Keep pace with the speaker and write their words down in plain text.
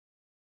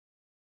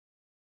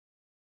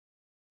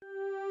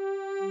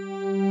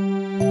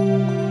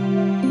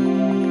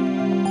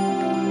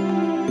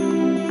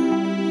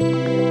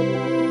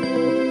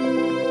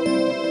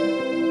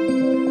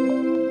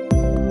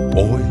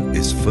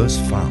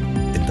first found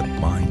in the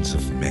minds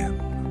of men.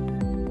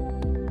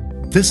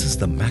 This is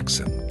the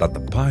maxim that the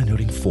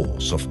pioneering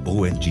force of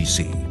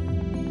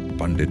ONGC,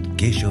 Pandit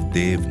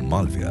Kdmipe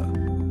Malviya,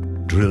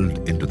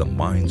 drilled into the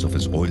minds of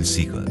his oil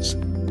seekers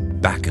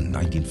back in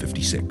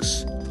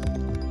 1956.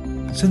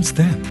 Since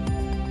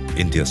then,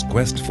 India's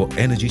quest for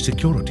energy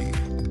security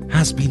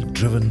has been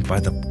driven by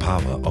the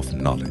power of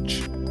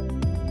knowledge.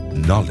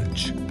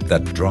 Knowledge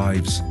that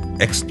drives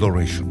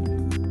exploration.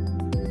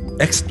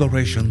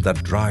 Exploration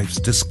that drives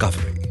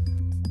discovery.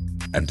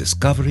 And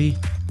discovery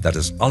that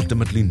is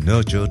ultimately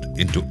nurtured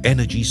into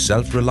energy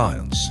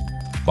self-reliance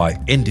by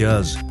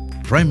India's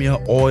premier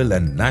oil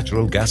and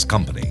natural gas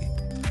company,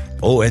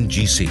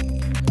 ONGC.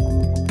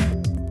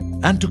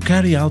 And to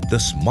carry out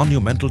this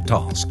monumental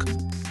task,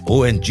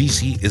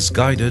 ONGC is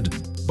guided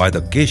by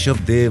the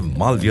Kdmipe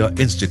Malviya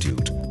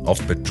Institute of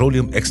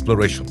Petroleum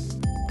Exploration,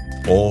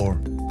 or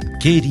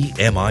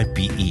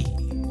Kdmipe.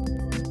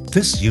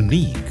 This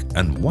unique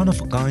and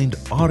one-of-a-kind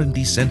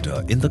R&D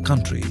center in the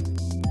country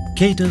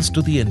caters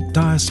to the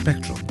entire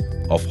spectrum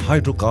of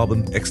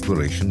hydrocarbon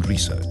exploration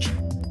research.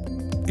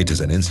 It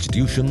is an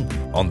institution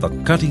on the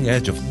cutting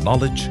edge of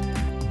knowledge,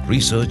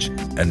 research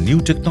and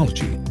new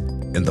technology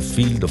in the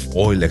field of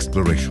oil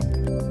exploration.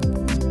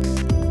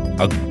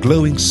 A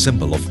glowing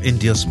symbol of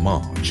India's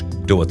march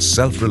towards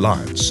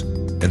self-reliance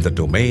in the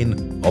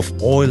domain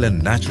of oil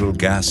and natural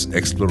gas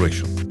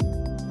exploration.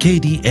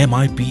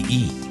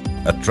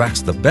 Kdmipe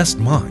attracts the best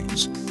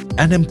minds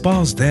and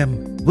empowers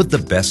them with the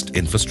best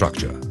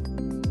infrastructure.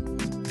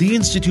 The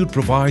institute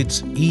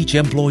provides each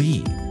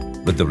employee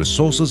with the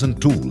resources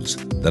and tools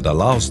that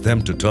allows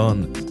them to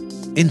turn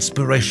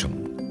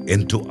inspiration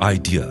into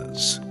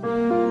ideas.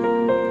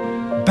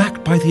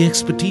 Backed by the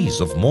expertise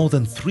of more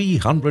than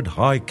 300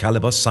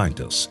 high-caliber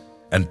scientists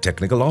and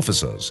technical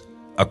officers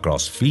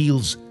across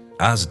fields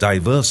as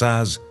diverse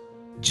as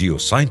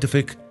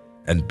geoscientific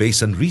and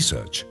basin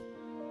research,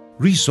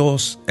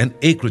 resource and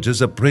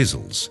acreages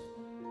appraisals,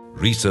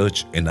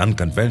 research in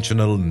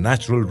unconventional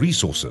natural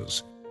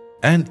resources,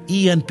 and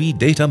E&P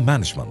data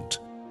management,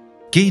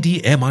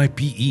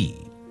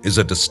 Kdmipe is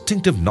a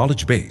distinctive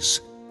knowledge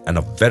base and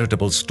a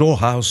veritable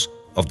storehouse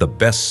of the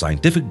best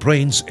scientific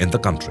brains in the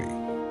country.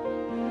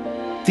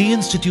 The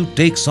institute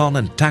takes on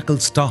and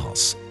tackles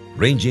tasks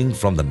ranging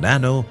from the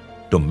nano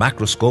to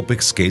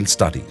macroscopic scale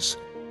studies,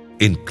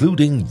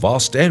 including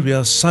vast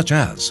areas such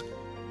as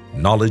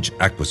knowledge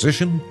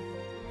acquisition,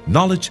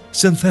 knowledge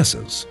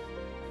synthesis,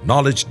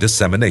 knowledge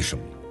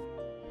dissemination.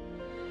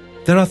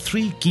 There are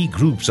three key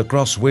groups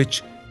across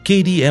which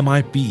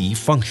Kdmipe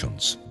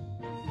functions.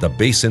 The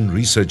Basin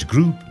Research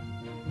Group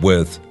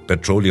with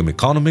Petroleum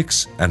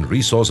Economics and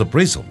Resource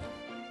Appraisal.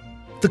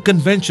 The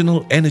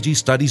Conventional Energy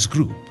Studies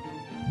Group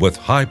with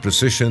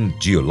high-precision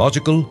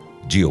geological,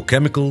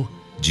 geochemical,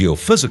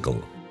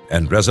 geophysical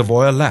and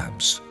reservoir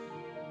labs.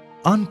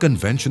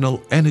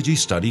 Unconventional Energy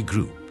Study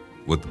Group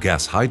with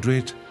Gas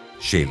Hydrate,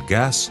 Shale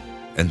Gas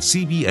and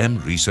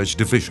CBM Research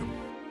Division.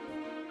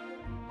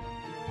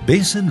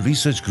 Basin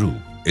Research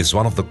Group is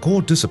one of the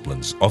core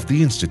disciplines of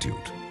the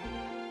institute.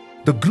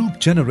 The group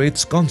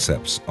generates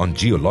concepts on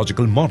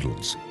geological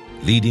models,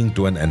 leading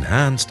to an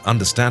enhanced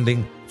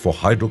understanding for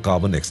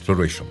hydrocarbon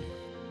exploration.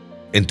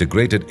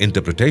 Integrated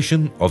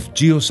interpretation of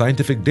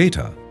geoscientific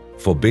data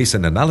for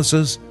basin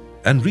analysis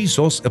and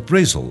resource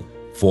appraisal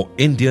for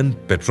Indian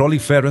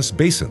petroliferous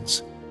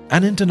basins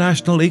and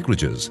international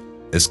acreages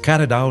is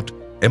carried out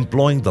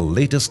employing the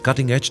latest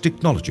cutting-edge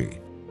technology,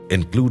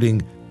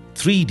 including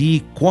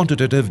 3D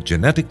quantitative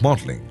genetic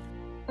modeling.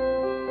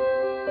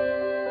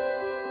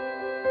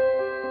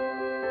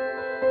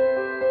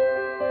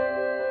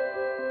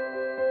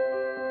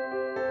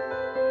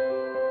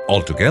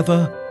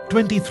 Altogether,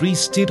 23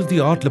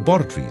 state-of-the-art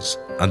laboratories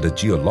under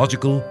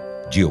geological,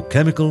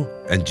 geochemical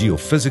and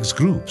geophysics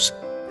groups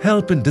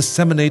help in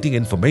disseminating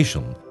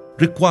information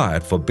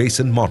required for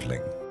basin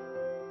modeling.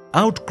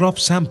 Outcrop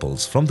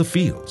samples from the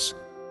fields,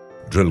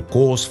 drill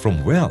cores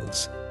from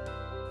wells,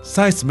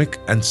 seismic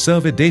and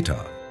survey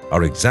data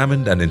are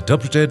examined and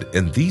interpreted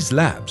in these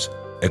labs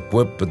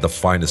equipped with the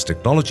finest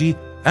technology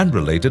and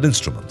related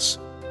instruments.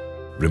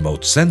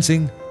 Remote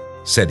sensing,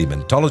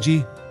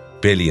 sedimentology,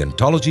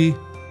 paleontology,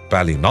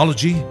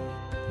 palynology,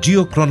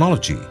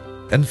 geochronology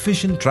and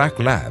fission track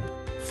lab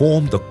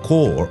form the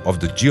core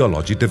of the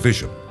geology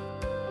division.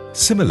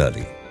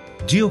 Similarly,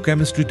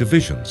 geochemistry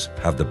divisions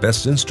have the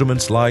best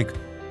instruments like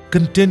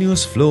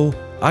continuous flow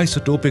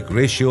isotopic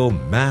ratio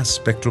mass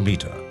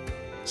spectrometer,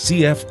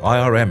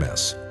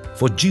 CFIRMS,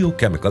 for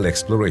geochemical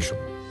exploration.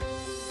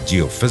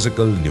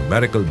 Geophysical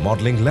numerical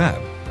modeling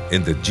lab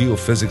in the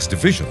geophysics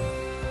division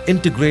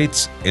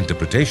integrates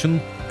interpretation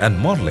and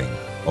modeling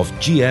of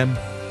GM,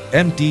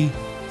 MT,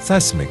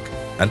 seismic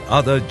and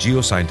other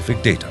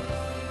geoscientific data.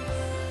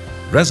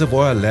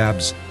 Reservoir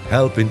labs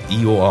help in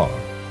EOR,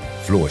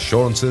 flow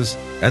assurances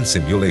and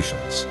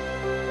simulations.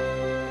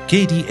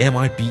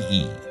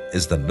 Kdmipe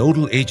is the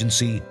nodal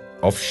agency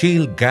of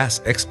shale gas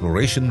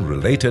exploration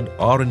related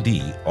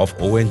R&D of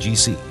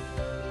ONGC.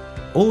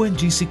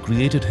 ONGC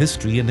created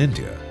history in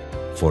India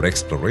for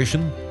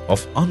exploration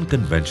of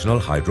unconventional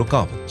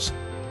hydrocarbons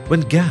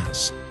when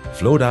gas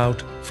flowed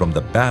out from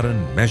the barren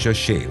Measure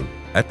Shale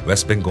at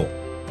West Bengal.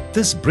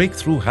 This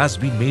breakthrough has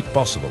been made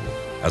possible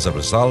as a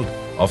result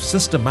of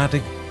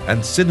systematic and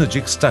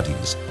synergic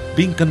studies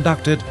being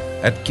conducted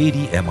at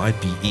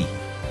Kdmipe.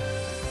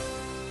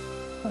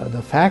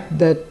 The fact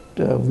that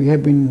we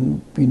have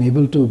been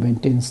able to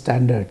maintain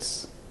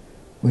standards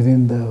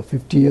within the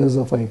 50 years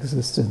of our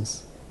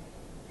existence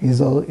is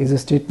a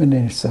statement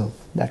in itself.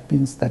 That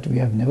means that we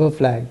have never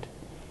flagged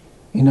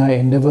in our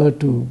endeavor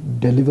to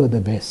deliver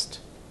the best.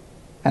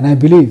 And I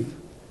believe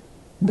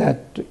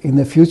that in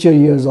the future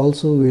years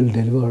also we will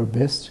deliver our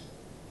best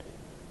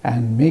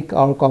and make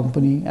our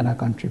company and our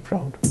country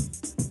proud.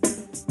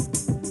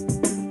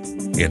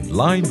 In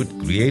line with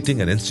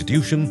creating an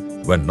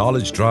institution where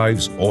knowledge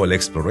drives oil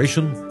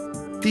exploration,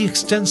 the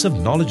extensive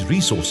knowledge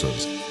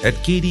resources at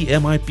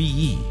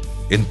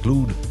Kdmipe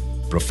include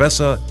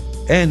Professor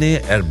N.A.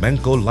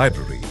 Ermenko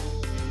Library,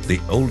 the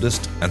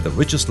oldest and the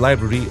richest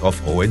library of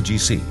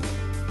ONGC.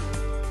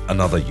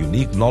 Another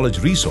unique knowledge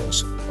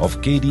resource of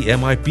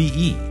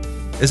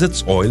Kdmipe is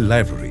its oil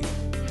library,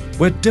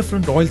 where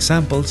different oil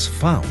samples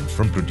found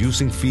from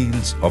producing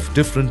fields of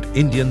different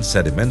Indian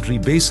sedimentary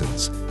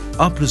basins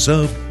are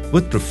preserved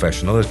with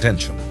professional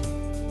attention.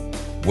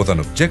 With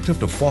an objective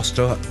to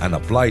foster an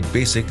applied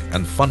basic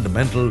and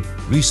fundamental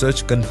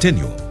research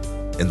continuum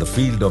in the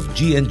field of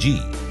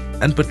G&G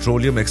and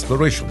petroleum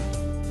exploration,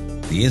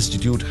 the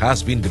Institute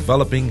has been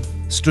developing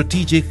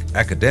strategic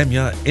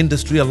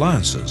academia-industry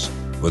alliances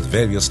with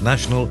various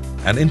national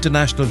and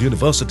international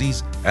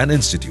universities and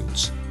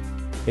institutes.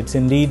 It's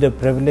indeed a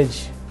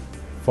privilege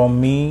for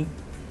me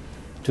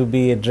to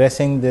be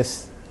addressing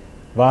this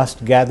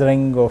vast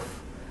gathering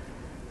of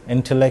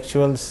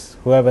intellectuals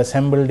who have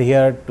assembled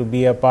here to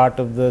be a part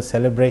of the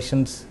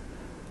celebrations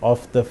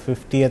of the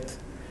 50th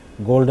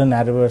golden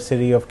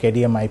anniversary of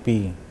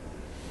Kdmipe.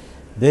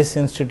 This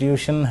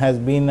institution has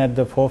been at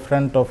the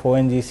forefront of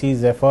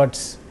ONGC's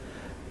efforts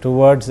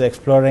towards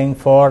exploring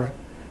for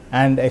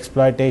and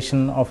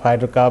exploitation of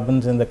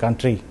hydrocarbons in the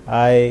country.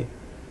 I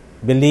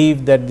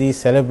believe that these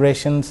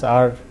celebrations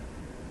are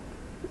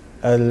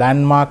a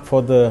landmark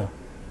for the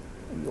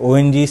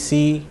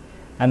ONGC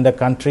and the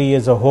country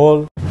as a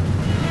whole.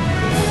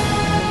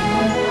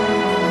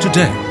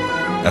 Today,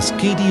 as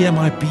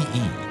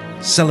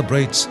Kdmipe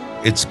celebrates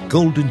its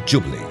Golden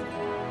Jubilee,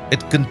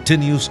 it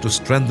continues to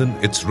strengthen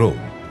its role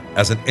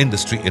as an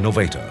industry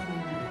innovator,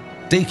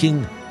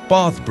 taking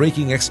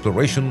path-breaking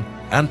exploration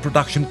and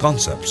production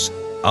concepts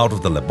out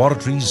of the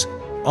laboratories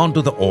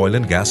onto the oil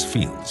and gas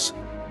fields.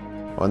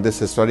 On this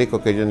historic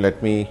occasion,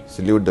 let me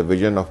salute the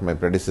vision of my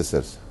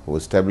predecessors who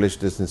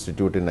established this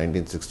institute in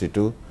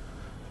 1962,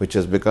 which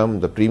has become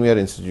the premier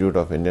institute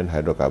of Indian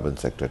hydrocarbon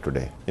sector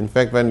today. In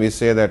fact, when we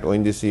say that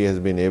ONGC has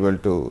been able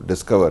to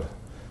discover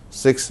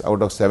 6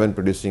 out of 7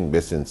 producing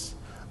basins,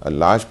 a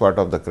large part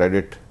of the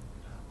credit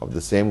of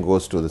the same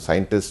goes to the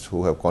scientists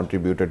who have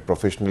contributed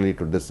professionally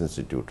to this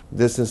institute.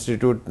 This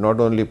institute not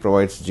only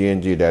provides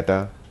G&G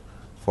data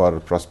for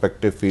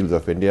prospective fields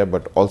of India,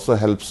 but also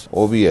helps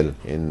OVL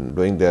in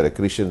doing their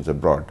accretions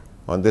abroad.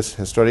 On this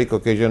historic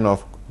occasion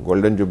of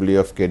Golden Jubilee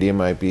of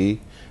Kdmipe,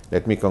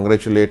 let me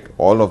congratulate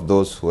all of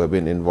those who have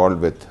been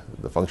involved with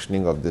the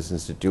functioning of this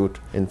institute.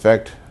 In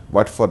fact,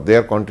 but for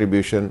their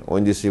contribution,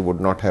 ONGC would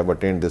not have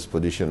attained this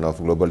position of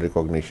global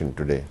recognition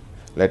today.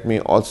 Let me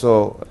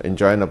also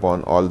enjoin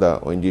upon all the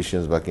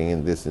ONGCians working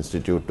in this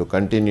institute to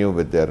continue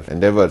with their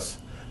endeavors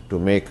to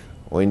make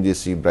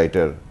ONGC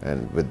brighter,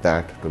 and with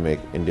that to make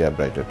India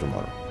brighter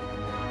tomorrow.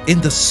 In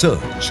the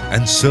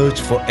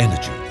search for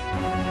energy,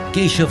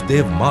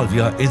 Kdmipe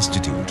Malviya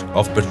Institute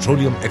of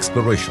Petroleum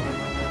Exploration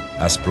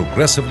has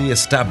progressively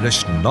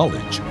established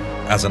knowledge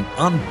as an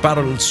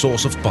unparalleled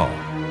source of power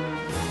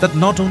that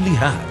not only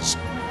has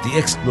the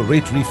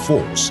exploratory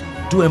force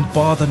to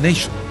empower the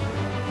nation,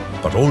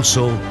 but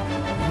also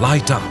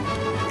light up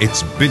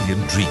its billion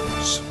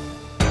dreams.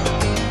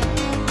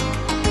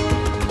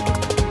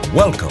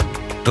 Welcome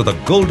to the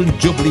Golden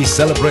Jubilee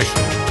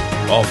celebration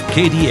of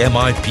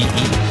Kdmipe.